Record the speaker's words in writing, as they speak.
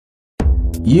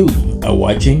You are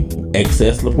watching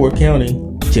Access LaPorte County,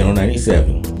 Channel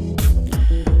 97.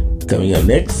 Coming up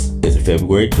next is the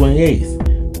February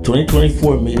 28th,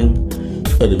 2024 meeting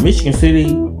of the Michigan City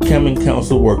Common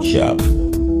Council Workshop.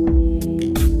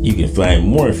 You can find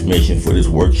more information for this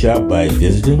workshop by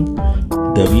visiting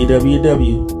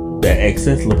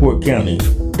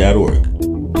www.accesslaportecounty.org.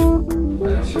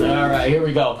 All right, here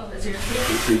we go.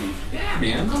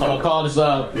 I'm going to call this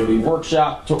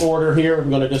workshop to order here. We're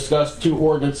going to discuss two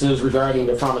ordinances regarding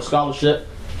the Promise Scholarship.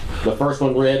 The first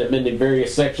one read amending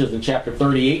various sections in Chapter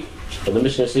 38 of the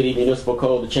Michigan City Municipal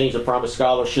Code to change the Promise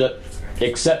Scholarship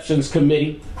Exceptions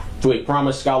Committee to a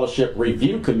Promise Scholarship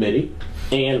Review Committee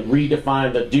and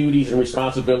redefine the duties and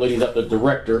responsibilities of the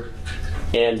director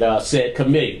and said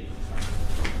committee.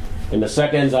 And the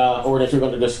second ordinance we're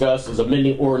going to discuss is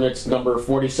amending ordinance number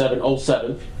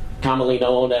 4707, commonly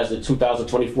known as the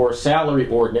 2024 salary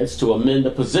ordinance, to amend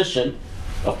the position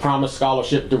of Promise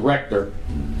Scholarship Director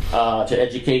to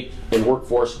Educate and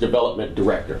Workforce Development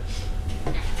Director.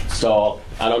 So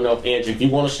I don't know if Andrew, if you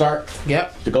want to start?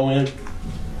 Yep. To go in.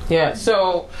 Yeah.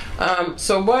 So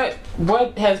what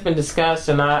has been discussed,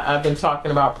 and I've been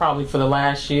talking about probably for the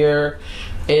last year,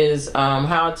 is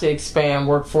how to expand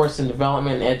workforce and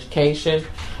development and education.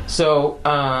 So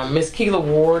Ms. Keela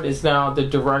Ward is now the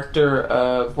Director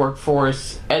of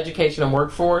Workforce Education and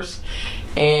Workforce,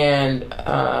 and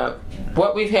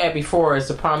what we've had before is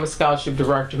the Promise Scholarship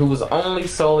Director, who was only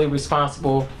solely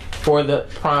responsible for the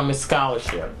Promise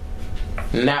Scholarship,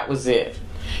 and that was it.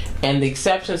 And the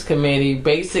Exceptions Committee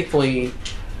basically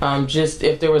just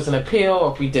if there was an appeal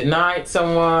or if we denied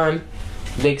someone,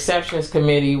 the Exceptions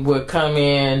Committee would come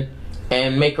in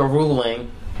and make a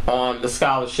ruling on the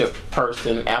scholarship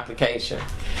person application.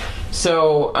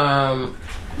 So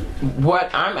what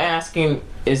I'm asking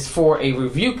is for a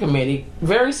review committee,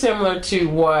 very similar to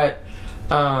what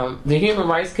the Human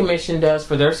Rights Commission does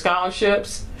for their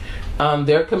scholarships.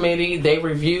 Their committee, they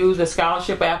review the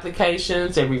scholarship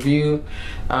applications, they review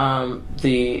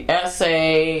the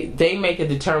essay, they make a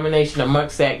determination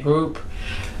amongst that group.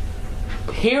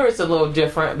 Here it's a little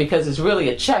different because it's really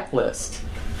a checklist.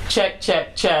 Check,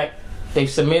 check, check. They've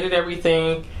submitted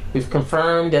everything. We've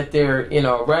confirmed that they're,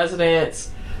 residents.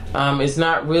 It's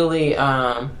not really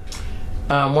one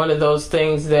of those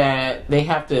things that they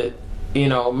have to,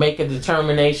 make a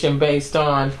determination based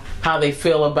on how they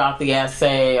feel about the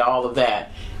essay, all of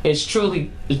that. It's truly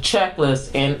a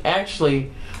checklist and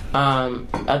actually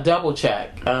a double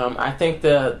check. I think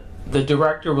the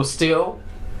director will still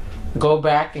go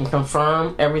back and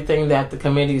confirm everything that the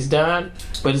committee's done,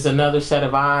 but it's another set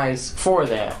of eyes for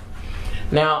that.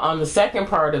 Now, on the second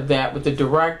part of that with the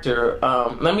director,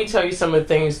 let me tell you some of the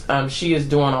things she is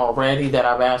doing already that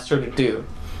I've asked her to do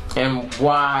and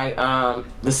why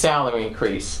the salary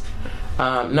increase.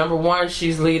 Number one,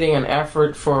 she's leading an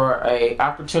effort for a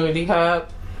opportunity hub,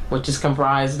 which is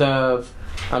comprised of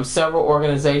several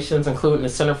organizations, including the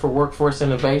Center for Workforce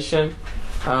Innovation.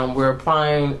 We're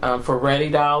applying for Ready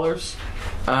Dollars.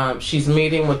 She's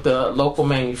meeting with the local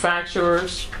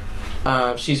manufacturers.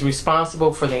 She's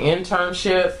responsible for the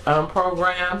internship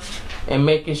program and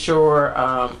making sure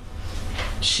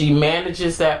she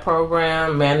manages that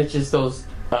program, manages those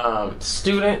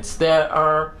students that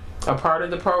are a part of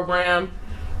the program.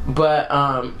 But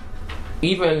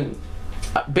even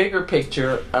bigger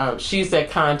picture, she's that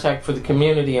contact for the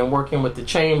community and working with the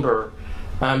chamber,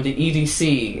 the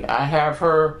EDC. I have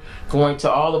her going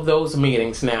to all of those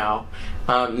meetings now,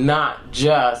 not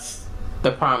just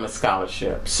the Promise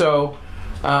Scholarship. So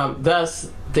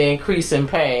thus the increase in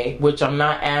pay, which I'm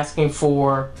not asking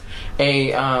for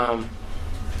a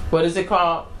what is it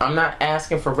called? I'm not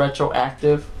asking for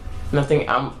retroactive, nothing.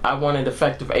 I want it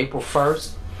effective April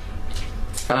 1st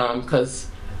because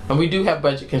we do have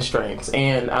budget constraints,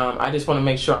 and I just want to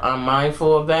make sure I'm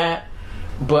mindful of that.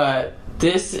 But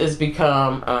this has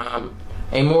become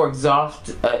a more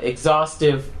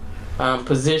exhaustive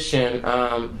position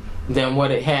than what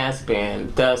it has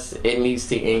been. Thus, it needs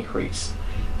to increase.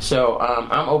 So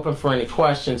I'm open for any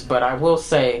questions, but I will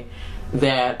say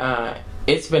that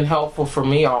it's been helpful for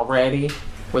me already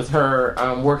with her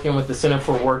working with the Center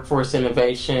for Workforce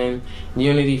Innovation,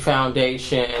 Unity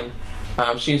Foundation.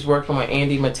 She's working with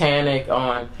Andy Matanik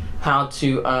on how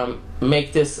to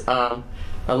make this a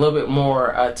little bit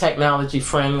more technology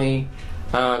friendly.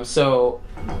 So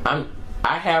I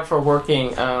have her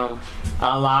working a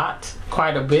lot,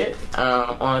 quite a bit,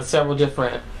 on several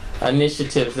different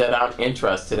initiatives that I'm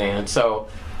interested in. So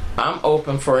I'm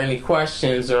open for any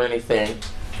questions or anything.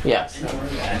 Yes. I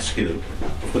want to ask you,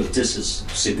 because this is a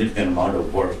significant amount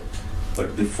of work,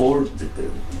 but before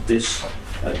this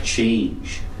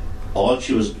change, all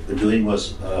she was doing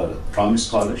was promise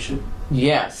scholarship.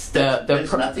 Yes,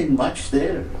 There's nothing much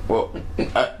there. well,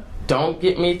 don't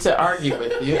get me to argue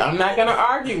with you. I'm not going to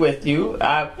argue with you.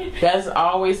 That's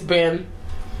always been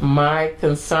my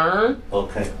concern.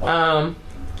 Okay.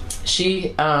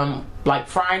 She like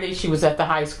Friday, she was at the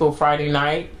high school Friday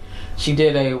night. She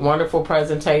did a wonderful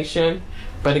presentation.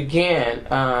 But again,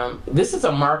 this is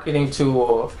a marketing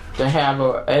tool to have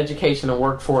an education and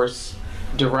workforce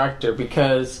director,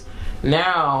 because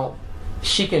now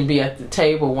she can be at the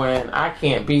table when I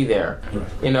can't be there. Right.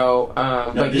 You know,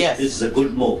 No, but this yes. is a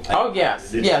good move. Oh yes,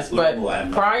 This is yes. a good But move.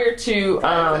 I'm not- prior to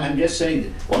I'm just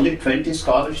saying, only 20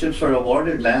 scholarships were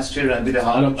awarded last year. I mean,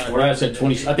 how I don't, much? I said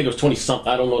 20, I think it was 20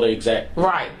 something. I don't know the exact.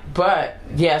 right, but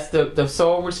yes, the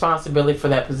sole responsibility for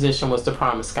that position was the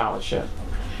Promise Scholarship,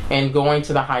 and going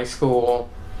to the high school,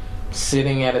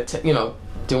 sitting at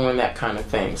doing that kind of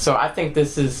thing. So I think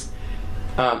this is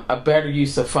a better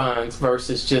use of funds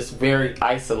versus just very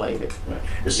isolated. Right.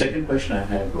 The second question I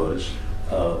had was,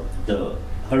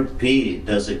 her pay,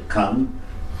 does it come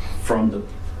from the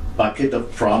bucket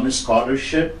of promise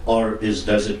scholarship, or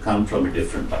does it come from a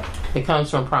different bucket? It comes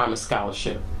from Promise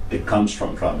Scholarship. It comes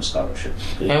from promise scholarship.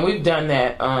 And we've done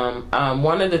that.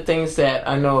 One of the things that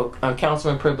I know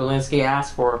Councilman Pribulinski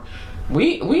asked for,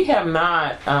 we have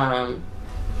not,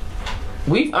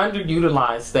 we've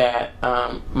underutilized that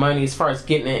money as far as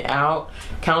getting it out.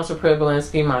 Councilman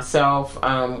Pribulinski, myself,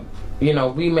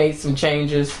 we made some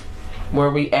changes where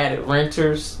we added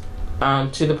renters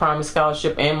to the Promise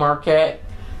Scholarship and Marquette.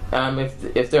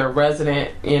 If they're a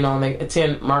resident, and they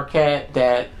attend Marquette,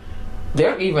 that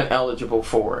they're even eligible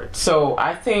for it. So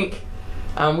I think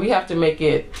we have to make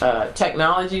it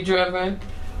technology driven,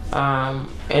 and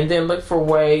then look for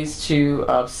ways to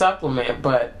supplement.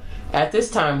 But at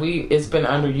this time, it's been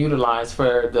underutilized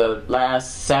for the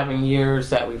last 7 years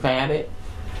that we've had it.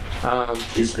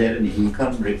 Is there an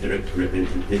income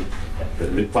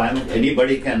requirement?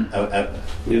 Anybody can,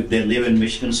 if they live in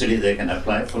Michigan City, they can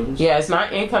apply for this? Yeah, it's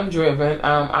not income driven.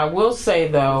 I will say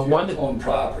though, You have to own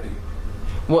property.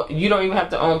 well, you don't even have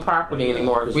to own property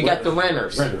anymore. We got the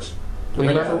renters. Renters.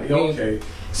 Okay.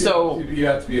 So You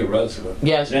have to be a resident.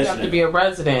 yes, you have to be a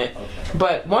resident. Okay.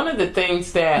 But one of the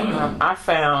things that I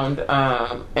found,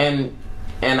 and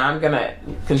I'm gonna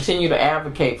continue to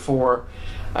advocate for,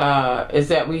 is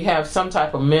that we have some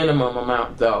type of minimum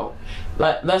amount though.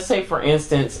 Let's say for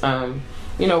instance,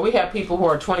 we have people who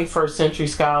are 21st century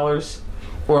scholars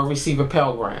or receive a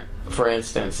Pell Grant, for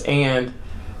instance. And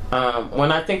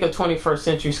when I think of 21st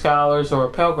century scholars or a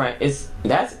Pell Grant,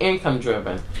 that's income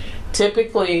driven.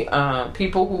 Typically,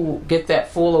 people who get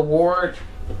that full award,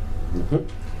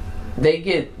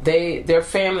 their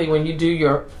family, when you do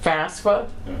your FAFSA,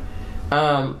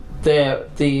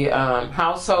 the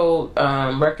household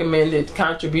recommended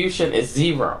contribution is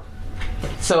 0.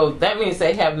 So that means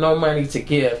they have no money to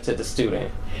give to the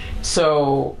student.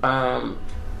 So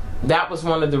that was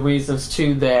one of the reasons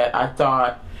too that I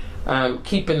thought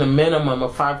keeping the minimum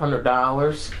of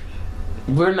 $500.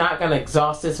 We're not going to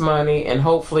exhaust this money, and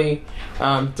hopefully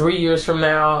 3 years from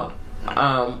now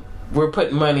we're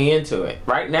putting money into it.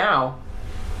 Right now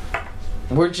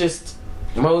we're just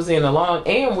moseying along,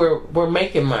 and we're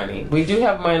making money. We do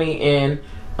have money in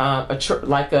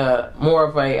more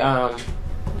of a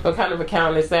what kind of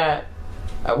account is that?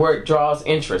 Where it draws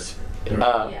interest.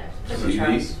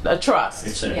 A trust.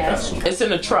 It's a Yes. trust. It's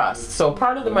in a trust. So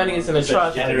part of the money is in a So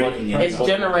trust. it's generating It's income.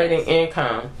 generating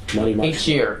income Money. each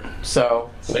year. So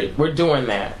Wait. we're doing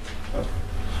that.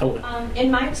 In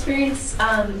my experience,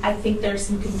 I think there's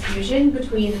some confusion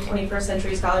between the 21st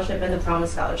Century Scholarship and the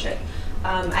Promise Scholarship.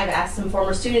 I've asked some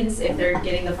former students if they're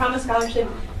getting the Promise Scholarship,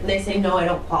 and they say, no, I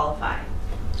don't qualify.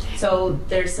 So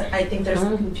I think there's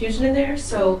some confusion in there.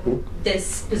 So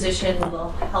this position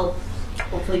will help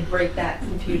hopefully break that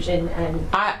confusion. And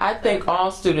I think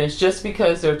all students, just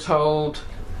because they're told,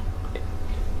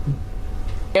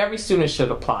 every student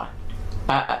should apply.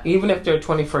 Even if they're a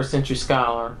 21st century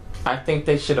scholar, I think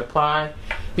they should apply,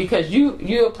 because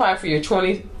you apply for your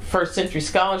 21st century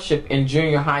scholarship in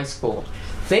junior high school.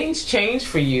 Things change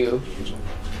for you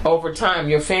over time.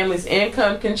 Your family's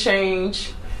income can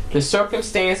change, the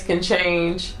circumstance can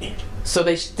change, so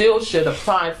they still should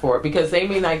apply for it, because they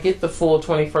may not get the full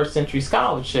 21st century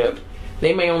scholarship.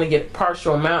 They may only get a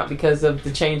partial amount because of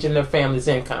the change in their family's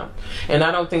income. And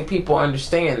I don't think people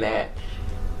understand that.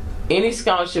 Any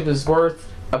scholarship is worth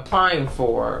applying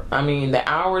for. I mean, the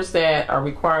hours that are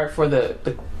required for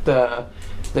the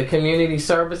community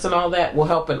service and all that will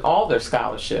help in all their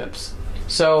scholarships.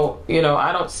 So,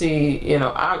 I don't see,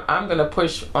 I'm going to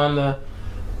push on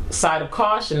side of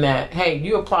caution that, hey,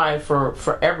 you applied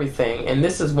for everything, and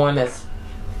this is one that's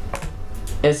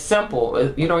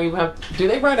simple. You don't even have, do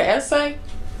they write an essay?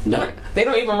 No. They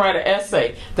don't even write an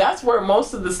essay. That's where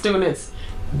most of the students,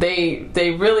 they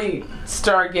really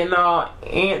start getting all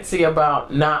antsy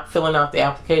about not filling out the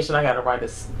application. I got to write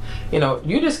this. You know,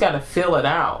 you just got to fill it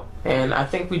out. And I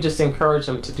think we just encourage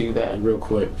them to do that. Real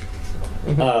quick.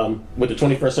 With the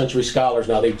 21st Century Scholars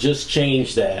now, they just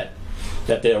changed that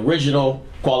the original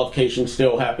qualification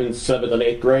still happens 7th and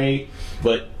 8th grade,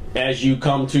 but as you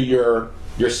come to your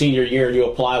senior year and you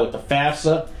apply with the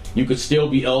FAFSA, you could still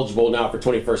be eligible now for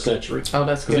 21st Century. Oh,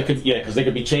 that's good. Because there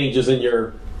could be changes in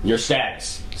your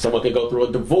status. Someone could go through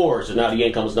a divorce and now the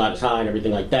income's not as high and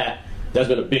everything like that. That's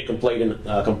been a big complaint in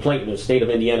the state of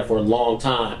Indiana for a long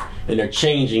time, and they're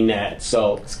changing that.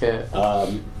 So, that's good.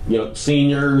 You know,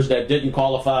 seniors that didn't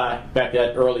qualify back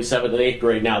at early 7th and 8th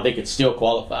grade, now they could still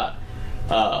qualify.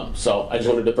 So I just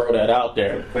wanted to throw that out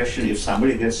there. Question, if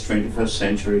somebody gets 21st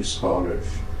Century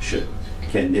Scholarship,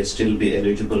 can they still be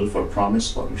eligible for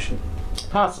Promise Scholarship?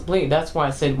 Possibly. That's why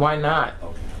I said, why not?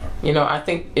 Okay. You know, I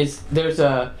think there's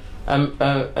some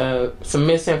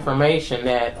misinformation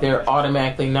that they're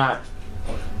automatically not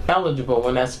eligible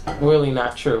when that's really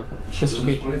not true. Does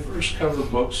the 21st cover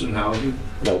books and housing?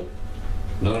 No.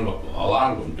 None of them. A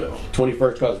lot of them don't.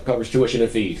 21st covers tuition and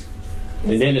fees.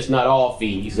 And then it's not all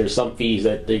fees. There's some fees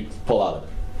that they pull out of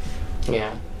it.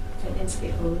 Yeah. And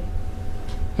in-state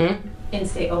only.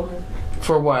 In-state only.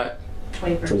 For what?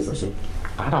 21st.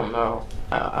 I don't know.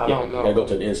 I don't know. You gotta go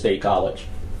to an in-state college.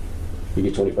 You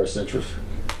get 21st Century.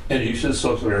 And you said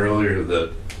something earlier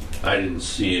that I didn't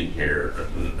see in here.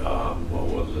 What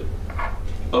was it?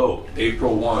 Oh,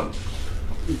 April 1.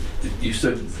 You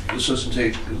said this doesn't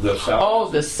take the salary. Oh,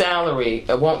 the salary.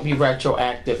 It won't be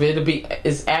retroactive.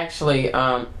 It's actually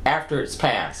after it's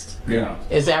passed. Yeah.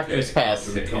 It's after it's passed.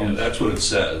 Okay, yeah, that's what it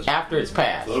says. After it's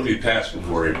passed. So it'll be passed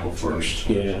before April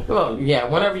 1st. Yeah. Well, yeah,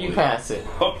 whenever you pass it.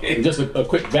 Okay. And just a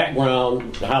quick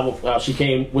background, how she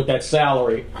came with that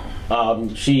salary.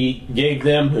 She gave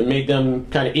them and made them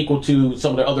kind of equal to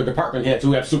some of the other department heads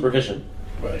who have supervision.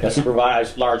 Right. That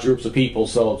supervise large groups of people,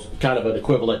 so it's kind of an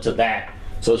equivalent to that.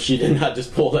 So she did not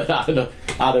just pull that out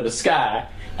of the sky.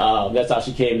 That's how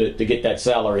she came to get that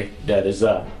salary that is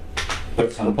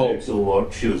But compared to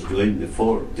what she was doing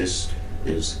before, this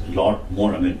is a lot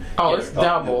more. I mean, Oh, you're it's talking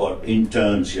double. about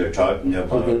interns, you're talking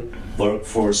about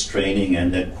workforce training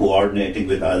and then coordinating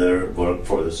with other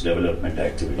workforce development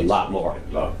activities. A lot more.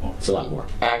 A lot more. It's a lot more.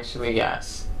 Actually,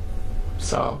 yes.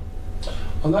 So,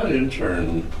 On that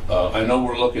intern, I know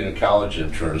we're looking at college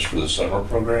interns for the summer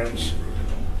programs.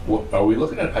 Are we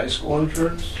looking at high school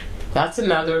interns? that's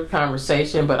another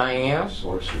conversation, but I am.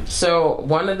 Sources. So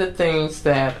one of the things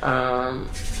that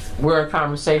we're in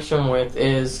conversation with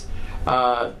is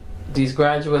these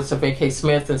graduates of AK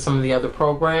Smith and some of the other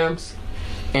programs,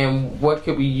 and what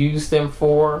could we use them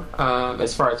for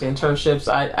as far as internships.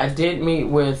 I did meet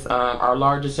with our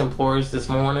largest employers this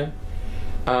morning.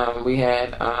 We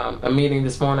had a meeting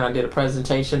this morning. I did a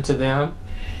presentation to them,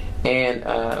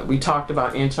 and we talked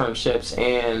about internships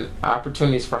and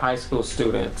opportunities for high school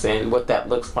students and what that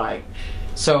looks like.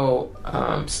 So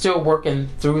still working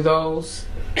through those.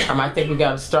 I think we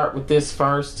got to start with this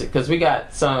first, because we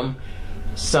got some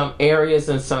areas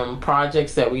and some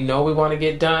projects that we know we want to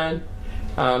get done.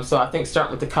 So I think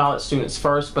starting with the college students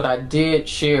first, but I did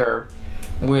share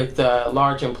with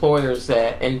large employers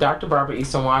that, and Dr. Barbara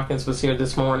Easton Watkins was here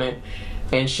this morning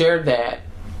and shared that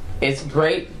it's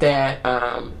great that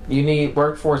you need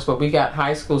workforce, but we got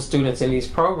high school students in these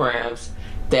programs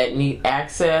that need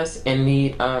access and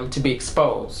need to be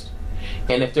exposed.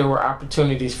 And if there were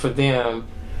opportunities for them,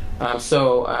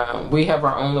 so we have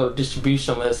our own little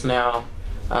distribution list now,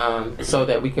 so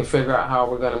that we can figure out how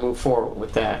we're going to move forward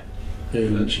with that.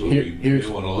 Eventually, we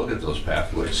want to look at those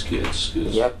pathways kids,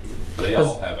 because Yep. they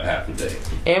all have a half a day.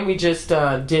 And we just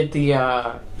did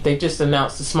they just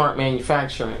announced the smart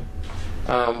manufacturing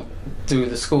through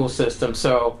the school system.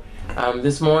 So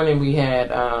this morning we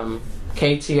had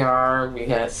KTR, we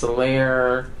had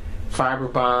Solaire,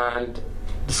 Fiberbond,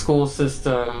 the school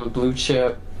system, Blue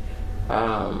Chip,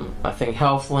 I think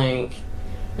HealthLink.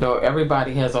 You know,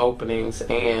 everybody has openings,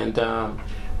 and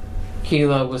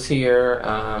Keela was here.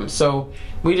 So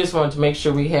we just wanted to make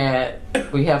sure we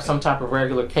have some type of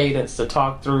regular cadence to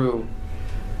talk through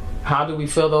how do we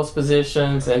fill those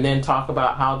positions, and then talk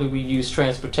about how do we use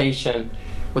transportation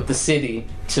with the city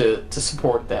to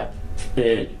support that.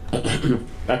 And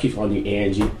I keep calling you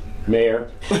Angie, Mayor.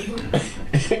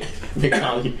 Been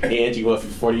calling you Angie for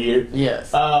 40 years.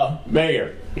 Yes.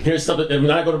 Mayor, here's something, I'm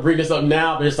not going to bring this up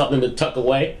now, but here's something to tuck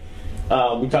away.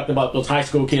 we talked about those high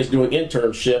school kids doing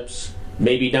internships.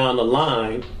 Maybe down the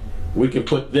line, we can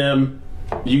put them,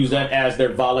 use that as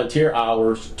their volunteer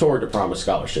hours toward the Promise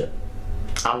Scholarship.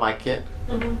 I like it.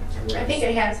 I think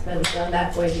it has been done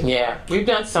that way. Yeah, we've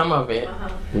done some of it.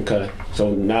 Okay,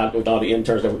 so now with all the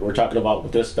interns that we're talking about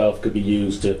with this stuff could be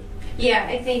used to. Yeah,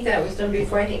 I think that was done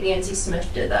before. I think Nancy Smith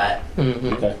did that.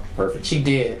 Okay, perfect. She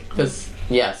did, because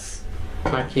yes,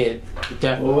 my kid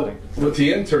definitely. Well, with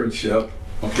the internship,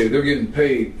 okay, they're getting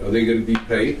paid. Are they going to be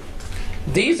paid?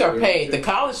 These are paid. The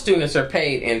college students are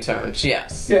paid interns.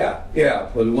 Yes. Yeah.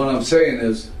 But what I'm saying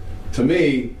is, to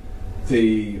me,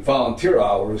 the volunteer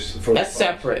hours for That's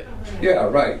separate. Yeah,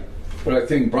 right. But I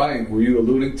think, Brian, were you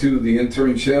alluding to the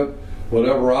internship?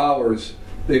 Whatever hours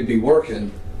they'd be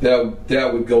working,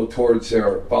 that would go towards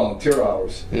their volunteer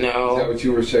hours. No. Is that what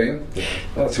you were saying?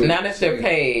 That's what Not if they're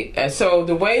paid. So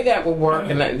the way that would work,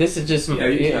 and this is just you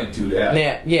can't do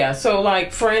that. Yeah. So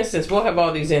like for instance, we'll have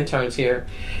all these interns here,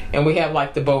 and we have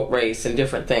like the boat race and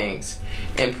different things,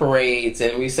 and parades,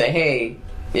 and we say, hey,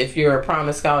 if you're a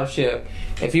Promise Scholarship,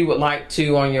 if you would like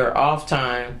to on your off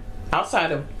time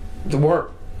outside of the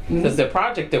work. Because the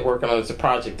project they're working on is the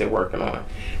project they're working on.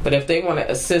 But if they want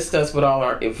to assist us with all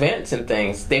our events and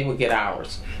things, they would get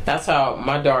hours. That's how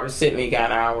my daughter Sydney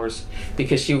got hours,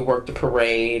 because she would work the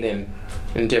parade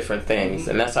and different things.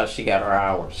 And that's how she got her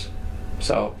hours.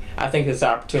 So I think it's an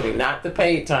opportunity, not the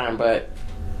paid time, but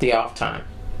the off time.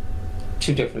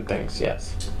 Two different things,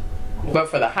 yes. But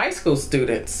for the high school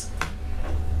students,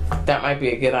 that might be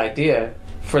a good idea.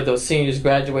 For those seniors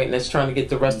graduating that's trying to get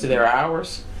the rest of their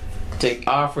hours, to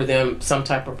offer them some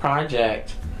type of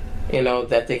project,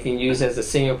 that they can use as a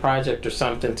senior project or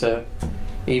something to,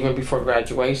 even before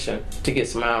graduation, to get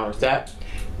some hours. That,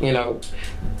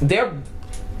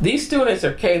 these students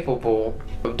are capable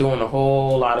of doing a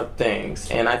whole lot of things,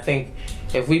 and I think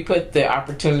if we put the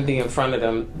opportunity in front of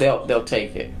them, they'll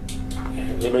take it.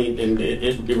 I mean, and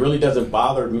it really doesn't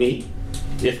bother me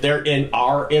if they're in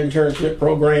our internship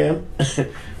program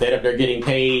that if they're getting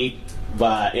paid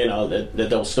by that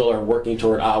they'll still are working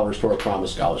toward hours toward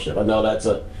Promise Scholarship. I know that's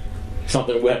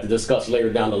something we have to discuss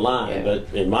later down the line,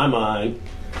 but in my mind,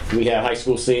 we have high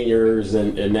school seniors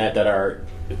and that are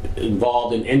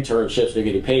involved in internships they're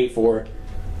getting paid for.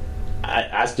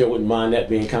 I still wouldn't mind that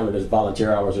being counted as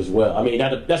volunteer hours as well. I mean,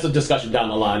 that's a discussion down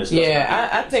the line. Yeah,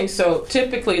 I think so.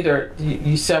 Typically,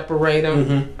 you separate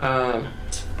them.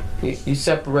 You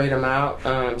separate them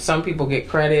out. Some people get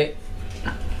credit,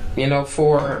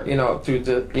 for through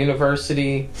the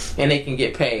university, and they can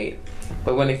get paid.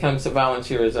 But when it comes to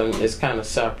volunteerism, it's kind of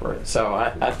separate. So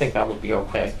I think I would be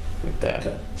okay with that.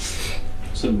 Okay.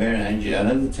 So, Mary Angie,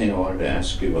 another thing I wanted to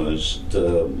ask you was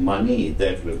the money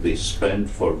that will be spent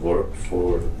for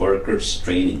workers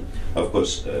training. Of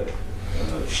course,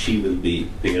 she will be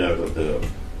paid out of the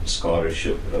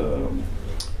scholarship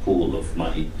pool of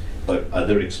money. But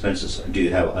other expenses, do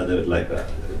you have other a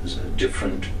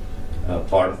different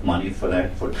part of money for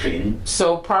that, for training?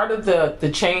 So part of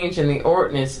the change in the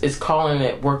ordinance is calling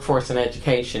it workforce and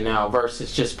education now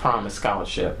versus just Promise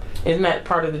Scholarship. Isn't that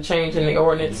part of the change in the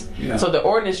ordinance? Yeah. So the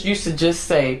ordinance used to just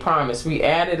say Promise. We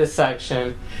added a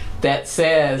section that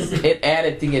says it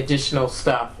added the additional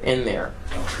stuff in there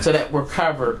so that we're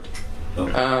covered.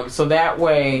 So that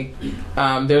way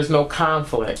there's no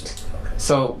conflict.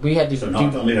 So we had to So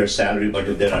not only her salary, but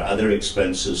if there are other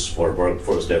expenses for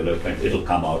workforce development, it'll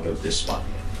come out of this money.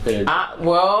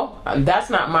 Well, that's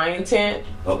not my intent.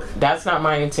 Okay. That's not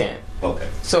my intent. Okay.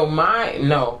 So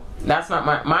that's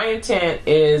not my intent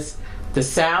is the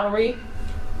salary,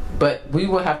 but we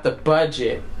will have to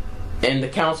budget, and the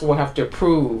council will have to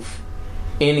approve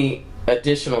any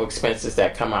additional expenses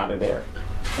that come out of there.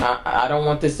 I don't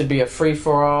want this to be a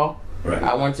free-for-all. Right.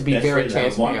 I want it to be That's very right.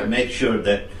 transparent. I want to make sure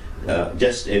that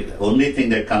only thing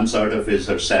that comes out of is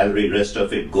her salary, rest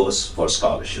of it goes for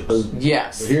scholarships.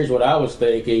 Yes. So here's what I was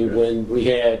thinking when we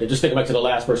had, just thinking back to the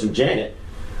last person, Janet,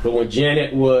 but when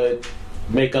Janet would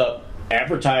make up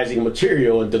advertising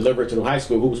material and deliver it to the high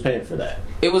school, who was paying for that?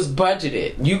 It was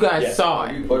budgeted. You guys saw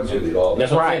You it. budgeted all that.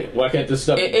 That's what I'm Right. saying. Why can't this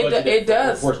stuff be It budgeted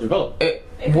does. for workforce development?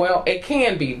 Well, it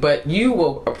can be, but you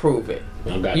will approve it.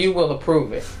 Okay. You will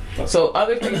approve it. So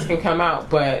other things can come out,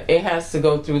 but it has to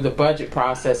go through the budget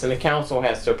process, and the council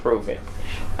has to approve it.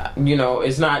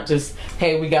 It's not just,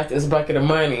 hey, we got this bucket of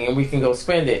money and we can go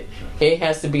spend it. It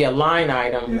has to be a line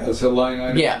item. Yeah, it's a line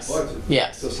item Yes. budget.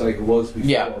 Yes. Just like it was before.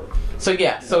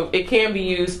 Yeah. So it can be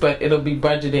used, but it'll be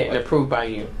budgeted and approved by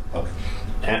you.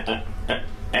 Okay.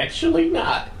 Actually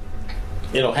not.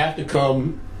 It'll have to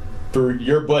come through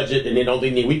your budget, and then the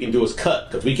only thing we can do is cut,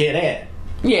 because we can't add.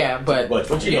 Yeah, but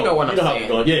you know what I'm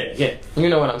saying. Yeah. You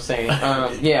know what I'm saying.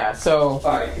 Yeah. So.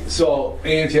 All right. So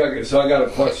Angie, I got a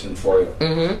question for you.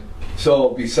 Mm-hmm. So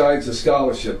besides the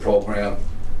scholarship program,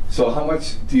 so how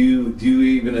much do you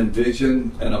even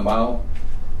envision an amount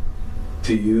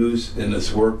to use in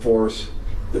this workforce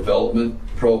development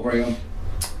program?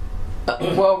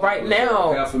 Well, right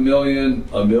now, $500,000,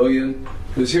 $1 million.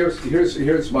 Because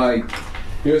here's my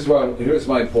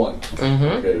point. Mm-hmm.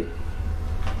 Okay.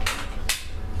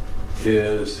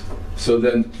 Is so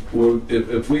then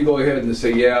if we go ahead and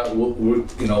say we're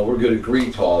going to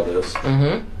agree to all this,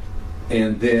 mm-hmm.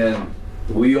 and then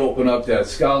we open up that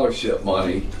scholarship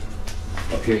money,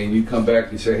 okay, and you come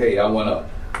back and say, hey, I want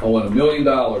 $1 million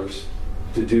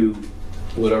to do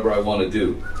whatever I want to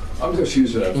do. I'm just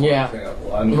using that for an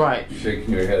example. I'm right.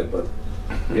 shaking your head, but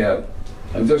yeah,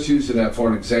 I'm just using that for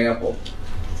an example.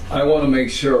 I want to make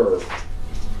sure,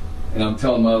 and I'm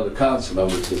telling my other council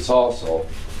members this also,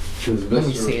 because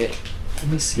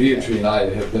Mr. Beatrice and I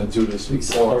have been through this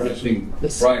before. I think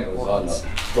Brian was on the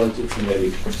budget committee,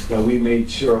 that we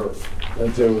made sure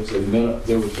that there was a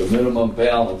minimum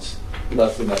balance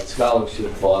left in that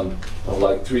scholarship fund of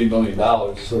like $3 million,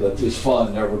 so that this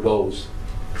fund never goes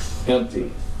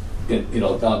empty, down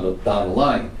the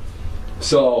line.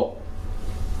 So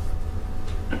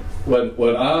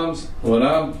what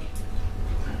I'm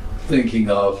thinking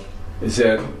of is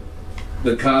that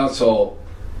the council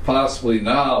possibly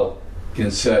now can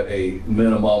set a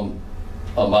minimum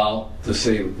amount to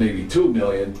say maybe $2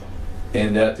 million,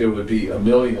 and that there would be $1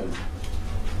 million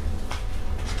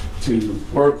to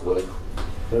work with.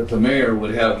 That the mayor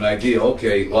would have an idea.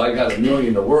 Okay, well, I got $1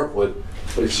 million to work with,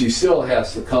 but she still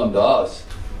has to come to us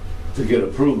to get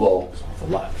approval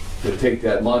to take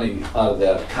that money out of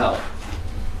that account.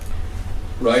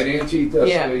 Right, Angie?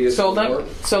 That's the way it's so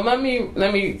let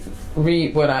me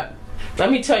read let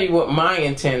me tell you what my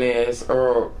intent is,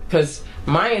 or because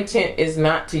my intent is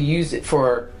not to use it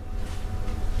for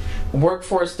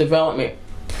workforce development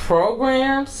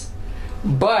programs,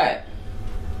 but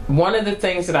one of the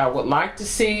things that I would like to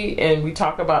see, and we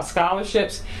talk about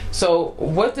scholarships, so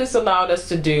what this allowed us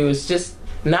to do is just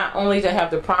not only to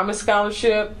have the Promise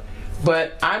Scholarship,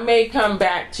 but I may come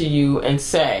back to you and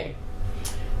say,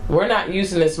 we're not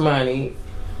using this money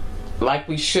like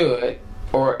we should,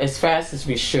 or as fast as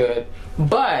we should,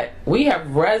 but we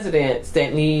have residents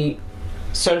that need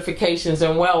certifications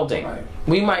in welding. Right.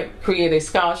 We might create a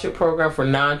scholarship program for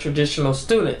non-traditional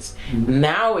students. Mm-hmm.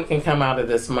 Now it can come out of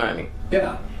this money.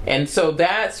 Yeah. And so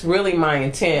that's really my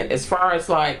intent. As far as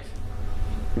like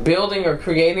building or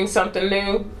creating something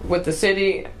new with the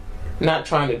city, not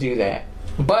trying to do that.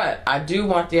 But I do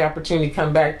want the opportunity to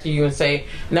come back to you and say,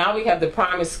 now we have the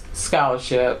Promise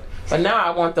Scholarship, but now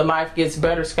I want the Life Gets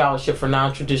Better Scholarship for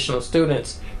non-traditional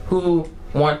students who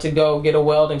want to go get a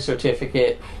welding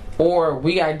certificate, or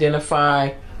we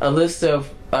identify a list of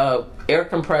air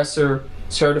compressor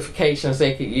certifications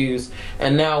they could use,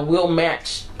 and now we'll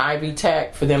match Ivy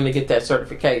Tech for them to get that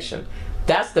certification.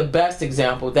 That's the best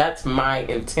example. That's my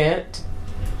intent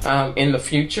in the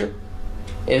future,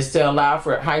 is to allow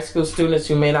for high school students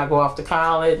who may not go off to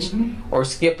college, mm-hmm. or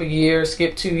skip a year,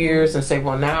 skip 2 years, and say,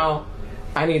 well, now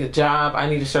I need a job, I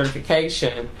need a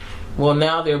certification. Well,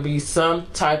 now there'll be some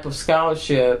type of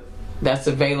scholarship that's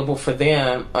available for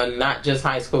them, not just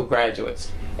high school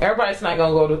graduates. Everybody's not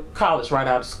going to go to college right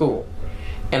out of school.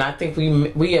 And I think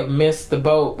we have missed the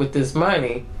boat with this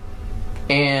money.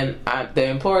 And the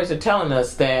employers are telling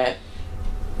us that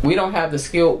we don't have the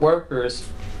skilled workers,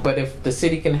 but if the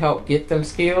city can help get them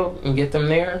skilled and get them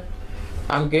there,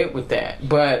 I'm good with that.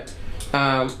 But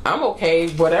I'm okay,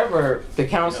 whatever the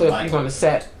council, if you're going to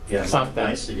set something.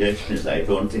 My suggestion is I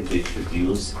don't think we should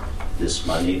use this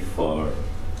money for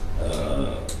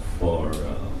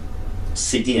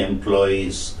city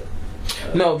employees.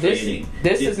 No, training.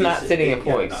 This is not city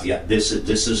employees. This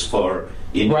is for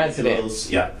individuals,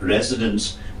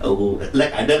 residents who,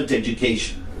 like adult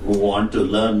education, who want to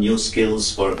learn new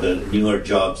skills for the newer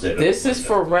jobs that this is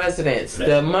for residents.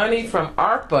 The money from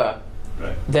ARPA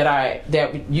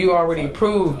that you already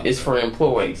approved is for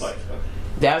employees.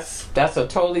 That's a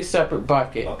totally separate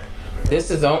bucket. This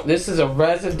is a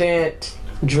resident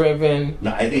driven.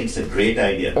 No, I think it's a great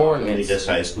idea. Not only just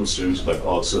high school students, but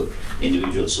also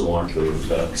individuals who want to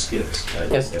learn skills.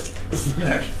 Yes.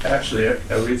 Actually,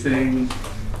 everything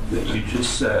that you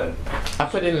just said, I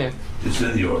put in there. It's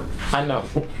in the order. I know.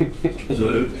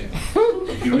 So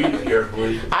you read it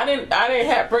carefully. I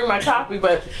didn't bring my copy,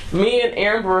 but me and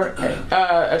Amber,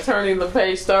 Attorney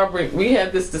LePage Starbrick, we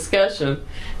had this discussion,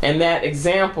 and that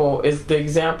example is the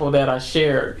example that I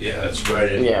shared. Yeah, that's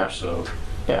right in there. So.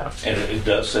 Yeah. And it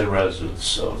does say residents,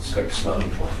 so it's like it's not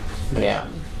important. Yeah.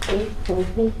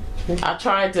 I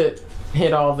tried to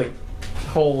hit all the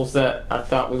holes that I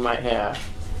thought we might have.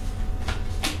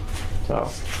 So.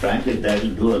 Frankly, that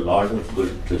will do a lot of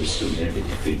good to the community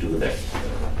if we do that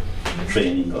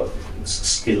training or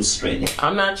skills training.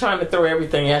 I'm not trying to throw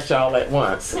everything at y'all at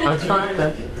once. I'm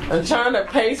trying to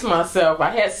pace myself.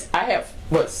 I have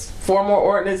what, 4 more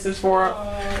ordinances for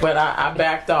them, but I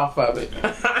backed off of it.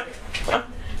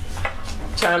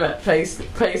 Trying to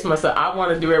pace myself. I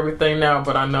want to do everything now,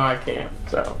 but I know I can't.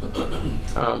 So,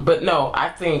 but no, I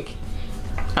think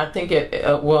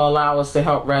it will allow us to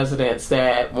help residents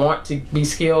that want to be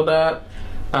skilled up.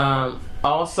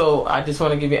 Also, I just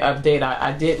want to give you an update.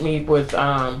 I did meet with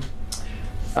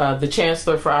the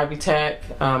chancellor for Ivy Tech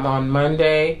on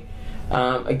Monday.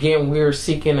 Again, we're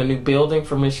seeking a new building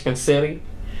for Michigan City,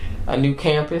 a new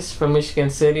campus for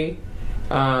Michigan City.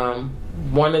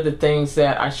 One of the things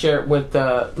that I shared with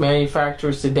the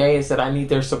manufacturers today is that I need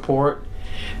their support.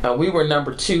 We were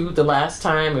number 2 the last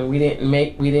time, and we didn't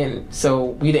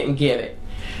get it.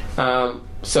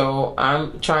 So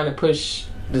I'm trying to push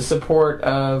the support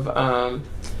of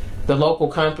the local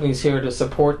companies here to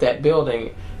support that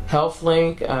building.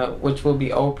 HealthLink, which will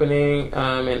be opening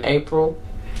in April.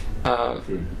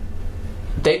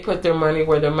 They put their money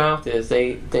where their mouth is.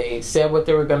 They said what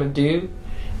they were going to do.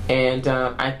 And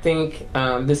I think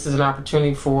this is an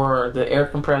opportunity for the air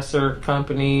compressor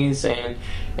companies and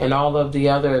all of the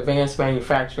other advanced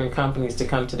manufacturing companies to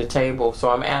come to the table. So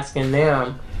I'm asking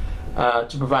them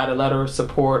to provide a letter of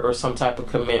support or some type of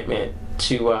commitment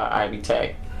to Ivy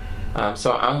Tech.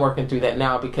 So I'm working through that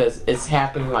now because it's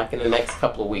happening like in the next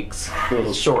couple of weeks.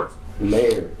 It's short.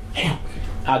 Mayor,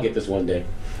 I'll get this one day.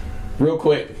 Real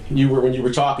quick, when you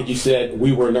were talking, you said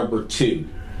we were number 2.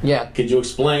 Yeah. Could you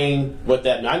explain what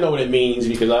that? I know what it means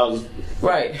because I was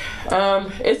right.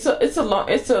 It's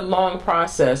a long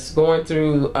process going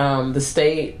through the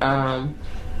state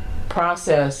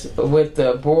process with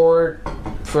the board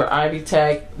for Ivy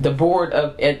Tech, the board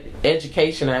of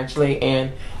education actually,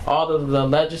 and all of the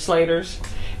legislators,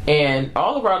 and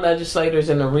all of our legislators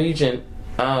in the region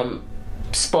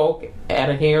spoke at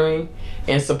a hearing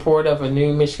in support of a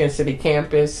new Michigan City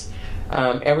campus.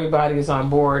 Everybody is on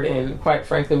board, and quite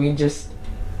frankly, we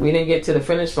didn't get to the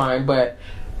finish line, but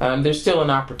there's still an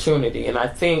opportunity. And I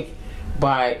think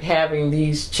by having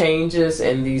these changes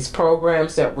and these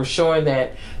programs that we're showing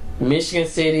that Michigan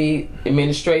City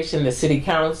administration, the city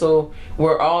council,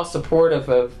 we're all supportive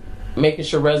of making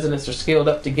sure residents are skilled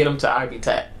up to get them to Ivy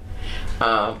Tech.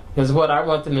 Because what I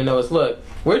want them to know is, look,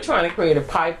 we're trying to create a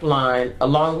pipeline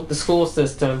along with the school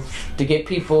system to get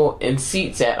people in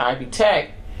seats at Ivy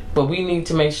Tech, but we need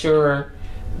to make sure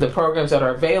the programs that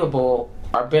are available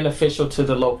are beneficial to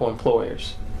the local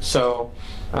employers. So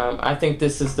I think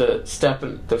this is the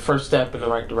first step in the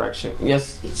right direction.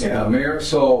 Yes? Yeah, Mayor,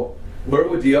 so where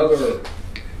would the other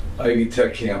Ivy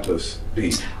Tech campus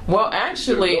be? Well,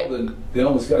 actually, they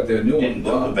almost got their new one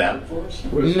done. done.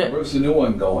 Where's the new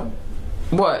one going?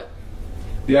 What?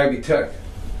 The Ivy Tech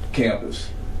campus.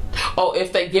 Oh,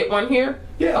 if they get one here?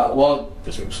 Yeah, well,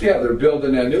 yeah, they're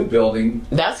building that new building.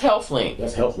 That's HealthLink.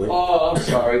 That's HealthLink. Oh, I'm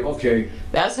sorry. Okay.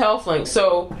 That's HealthLink.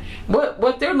 So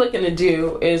what they're looking to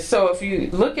do is, so if you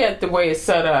look at the way it's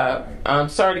set up, I'm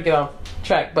sorry to get off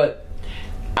track, but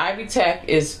Ivy Tech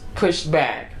is pushed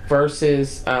back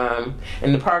versus, and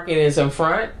the parking is in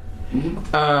front.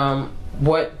 Mm-hmm.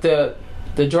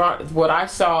 What I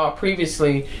saw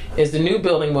previously is the new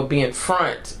building will be in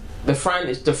front. The front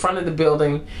is the front of the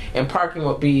building, and parking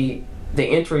will be, the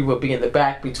entry will be in the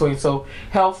back between. So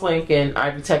HealthLink and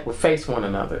Ivy Tech will face one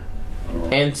another.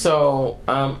 And so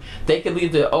they could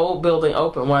leave the old building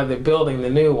open while they're building the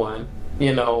new one,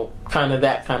 kind of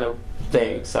that kind of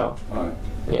thing. So,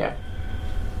 yeah.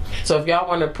 So if y'all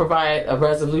want to provide a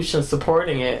resolution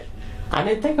supporting it, I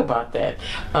didn't think about that.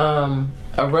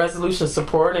 A resolution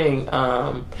supporting,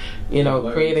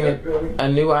 creating a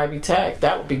new Ivy Tech,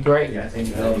 that would be great. Yeah, I think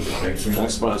that would be great. I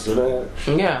sponsor that.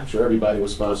 Yeah. I'm sure everybody would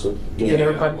sponsor. Get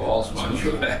everybody. We'll all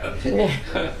sponsor that.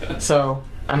 Yeah. So,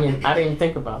 I didn't even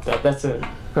think about that. That's a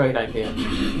great idea.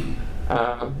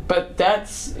 But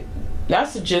that's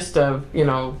the gist of,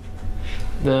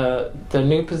 the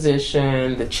new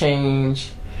position, the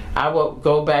change. I will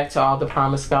go back to all the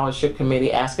Promise Scholarship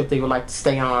Committee, ask if they would like to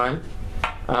stay on,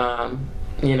 and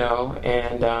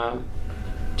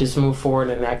just move forward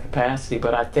in that capacity.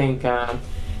 But I think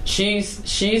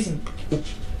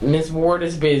Ms. Ward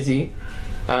is busy.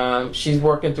 She's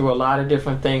working through a lot of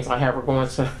different things. I have her going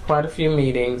to quite a few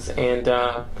meetings, and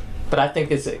but I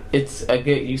think it's a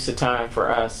good use of time for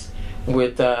us.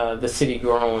 with the city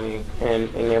growing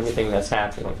and everything that's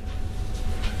happening.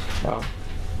 So,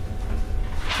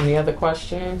 any other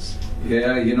questions?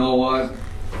 Yeah, you know what?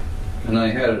 And I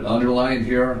had it underlined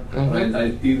here.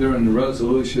 Either in the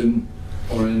resolution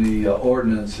or in the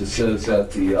ordinance, it says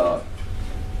that the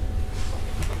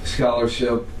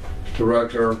scholarship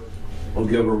director will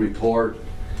give a report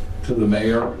to the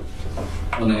mayor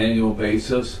on an annual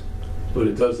basis, but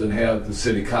it doesn't have the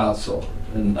city council.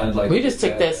 And I'd like. We just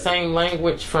took that same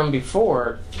language from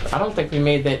before. I don't think we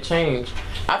made that change.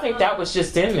 I think that was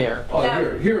just in there. Oh,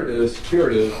 here it is. Here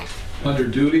it is. Under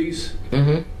duties.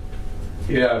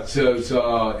 Yeah, it says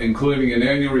including an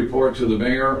annual report to the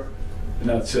mayor, and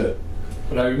that's it.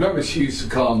 But I remember she used to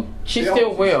come. She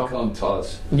still will come to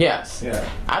us. Yes. Yeah.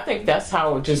 I think that's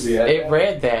how it just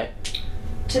read that.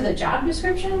 To the job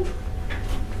description?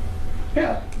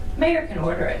 Yeah. Mayor can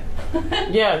order it.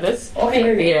 Yeah, that's.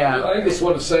 Mayor. Yeah. I just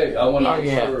want to say, I want to make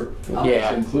yeah. sure Yeah.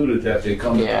 it's included that they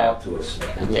come and talk to us.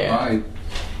 Yeah. Right.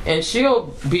 And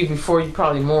she'll be before you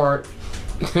probably more,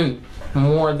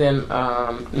 more than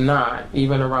not,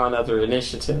 even around other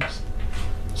initiatives.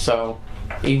 So,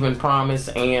 even Promise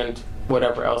and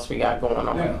whatever else we got going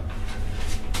on. Yeah.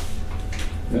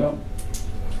 Yeah.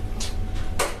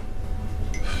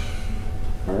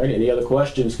 All right, any other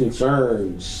questions,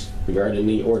 concerns regarding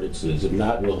the ordinances? If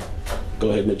not, we'll go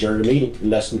ahead and adjourn the meeting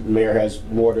unless the mayor has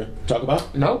more to talk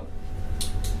about. Nope.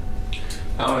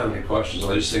 I don't have any questions.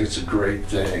 I just think it's a great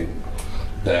thing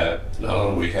that not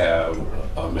only we have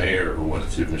a mayor who went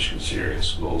through Michigan City area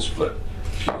schools, but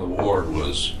Sheila Ward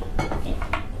was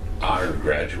honored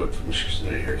graduate from Michigan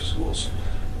City area schools.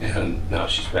 And now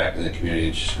she's back in the community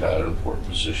and she's got an important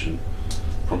position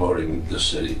promoting the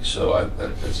city. So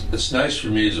it's nice for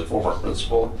me as a former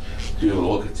principal to be able to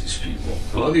look at these people.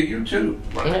 And look at you too.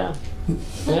 Yeah.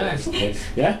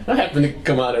 Yeah, I happen to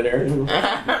come out of there.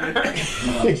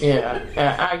 Yeah,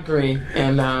 I agree,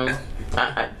 and I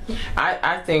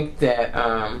think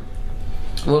that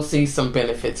we'll see some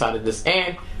benefits out of this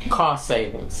and cost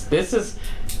savings. This is,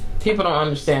 people don't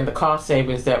understand the cost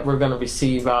savings that we're going to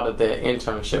receive out of the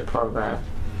internship program.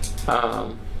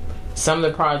 Some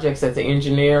of the projects that the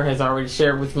engineer has already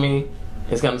shared with me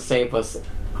is going to save us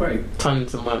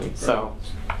tons of money. So,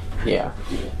 yeah.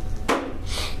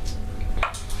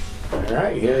 All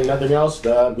right, hearing nothing else,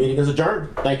 the meeting is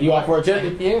adjourned. Thank you all for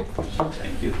attending. Thank you.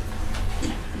 Thank you.